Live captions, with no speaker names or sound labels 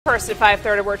First at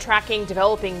 5:30, we're tracking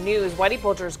developing news. Whitey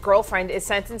Bulger's girlfriend is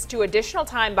sentenced to additional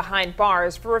time behind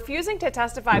bars for refusing to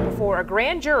testify before a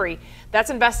grand jury that's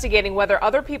investigating whether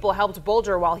other people helped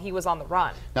Bulger while he was on the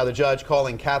run. Now the judge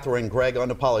calling Greig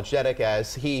unapologetic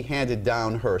as he handed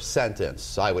down her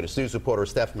sentence. Eyewitness News reporter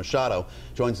Steph Machado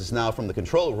joins us now from the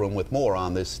control room with more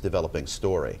on this developing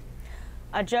story.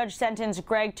 A judge sentenced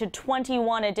Greig to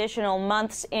 21 additional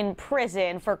months in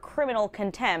prison for criminal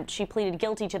contempt. She pleaded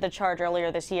guilty to the charge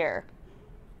earlier this year.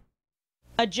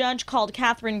 A judge called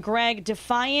Greig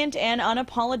defiant and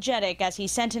unapologetic as he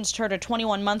sentenced her to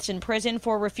 21 months in prison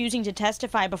for refusing to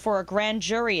testify before a grand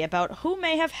jury about who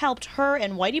may have helped her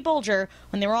and Whitey Bulger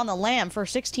when they were on the lam for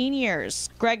 16 years.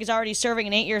 Greig is already serving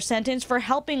an 8-year sentence for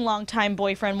helping longtime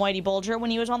boyfriend Whitey Bulger when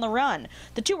he was on the run.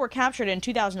 The two were captured in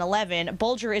 2011.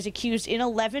 Bulger is accused in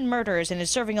 11 murders and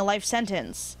is serving a life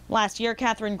sentence. Last year,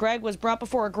 Greig was brought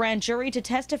before a grand jury to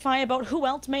testify about who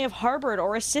else may have harbored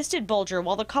or assisted Bulger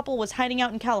while the couple was hiding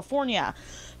out in California.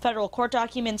 Federal court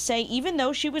documents say even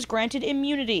though she was granted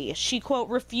immunity, she, quote,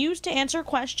 refused to answer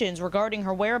questions regarding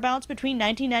her whereabouts between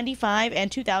 1995 and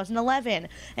 2011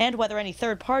 and whether any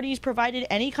third parties provided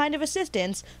any kind of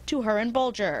assistance to her and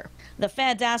Bulger. The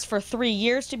feds asked for 3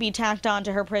 years to be tacked on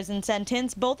to her prison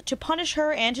sentence, both to punish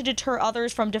her and to deter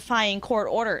others from defying court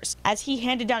orders. As he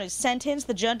handed down his sentence,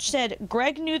 the judge said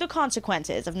Greig knew the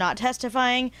consequences of not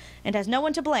testifying and has no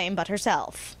one to blame but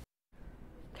herself.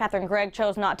 Greig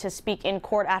chose not to speak in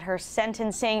court at her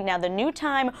sentencing. Now the new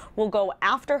time will go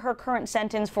after her current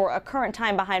sentence for a current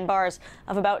time behind bars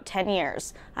of about 10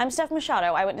 years. I'm Steph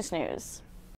Machado, Eyewitness News.